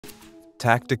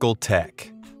tactical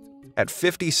tech. At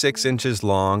 56 inches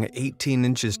long, 18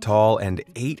 inches tall, and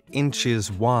 8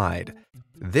 inches wide,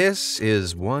 this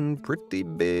is one pretty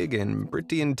big and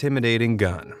pretty intimidating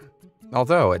gun.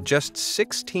 Although at just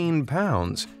 16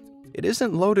 pounds, it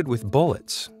isn't loaded with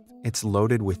bullets. It's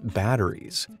loaded with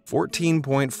batteries,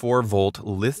 14.4-volt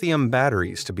lithium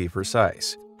batteries to be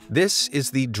precise. This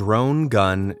is the Drone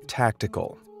Gun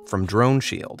Tactical from Drone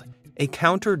Shield, a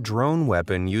counter-drone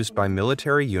weapon used by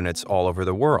military units all over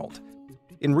the world.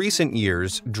 In recent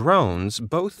years, drones,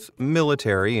 both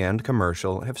military and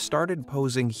commercial, have started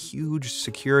posing huge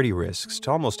security risks to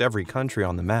almost every country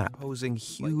on the map.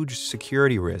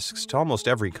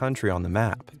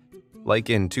 Like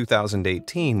in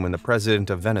 2018, when the president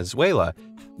of Venezuela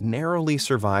narrowly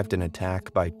survived an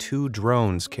attack by 2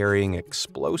 drones carrying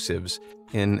explosives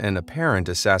in an apparent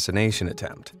assassination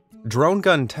attempt. Drone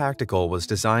Gun Tactical was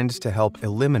designed to help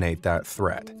eliminate that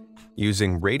threat.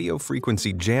 Using radio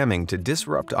frequency jamming to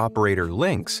disrupt operator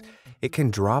links, it can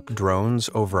drop drones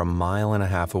over 1.5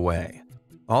 miles away.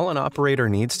 All an operator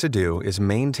needs to do is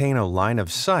maintain a line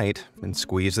of sight and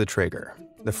squeeze the trigger.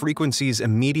 The frequencies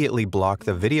immediately block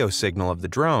the video signal of the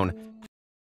drone.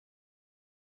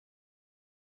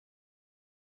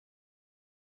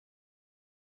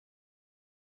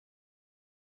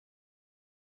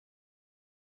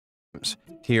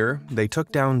 Here, they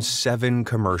took down 7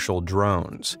 commercial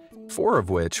drones, 4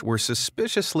 of which were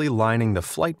suspiciously lining the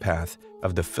flight path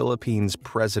of the Philippines'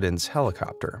 president's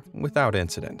helicopter without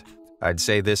incident. I'd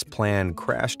say this plan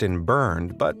crashed and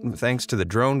burned, but thanks to the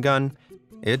drone gun,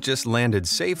 it just landed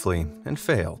safely and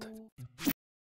failed.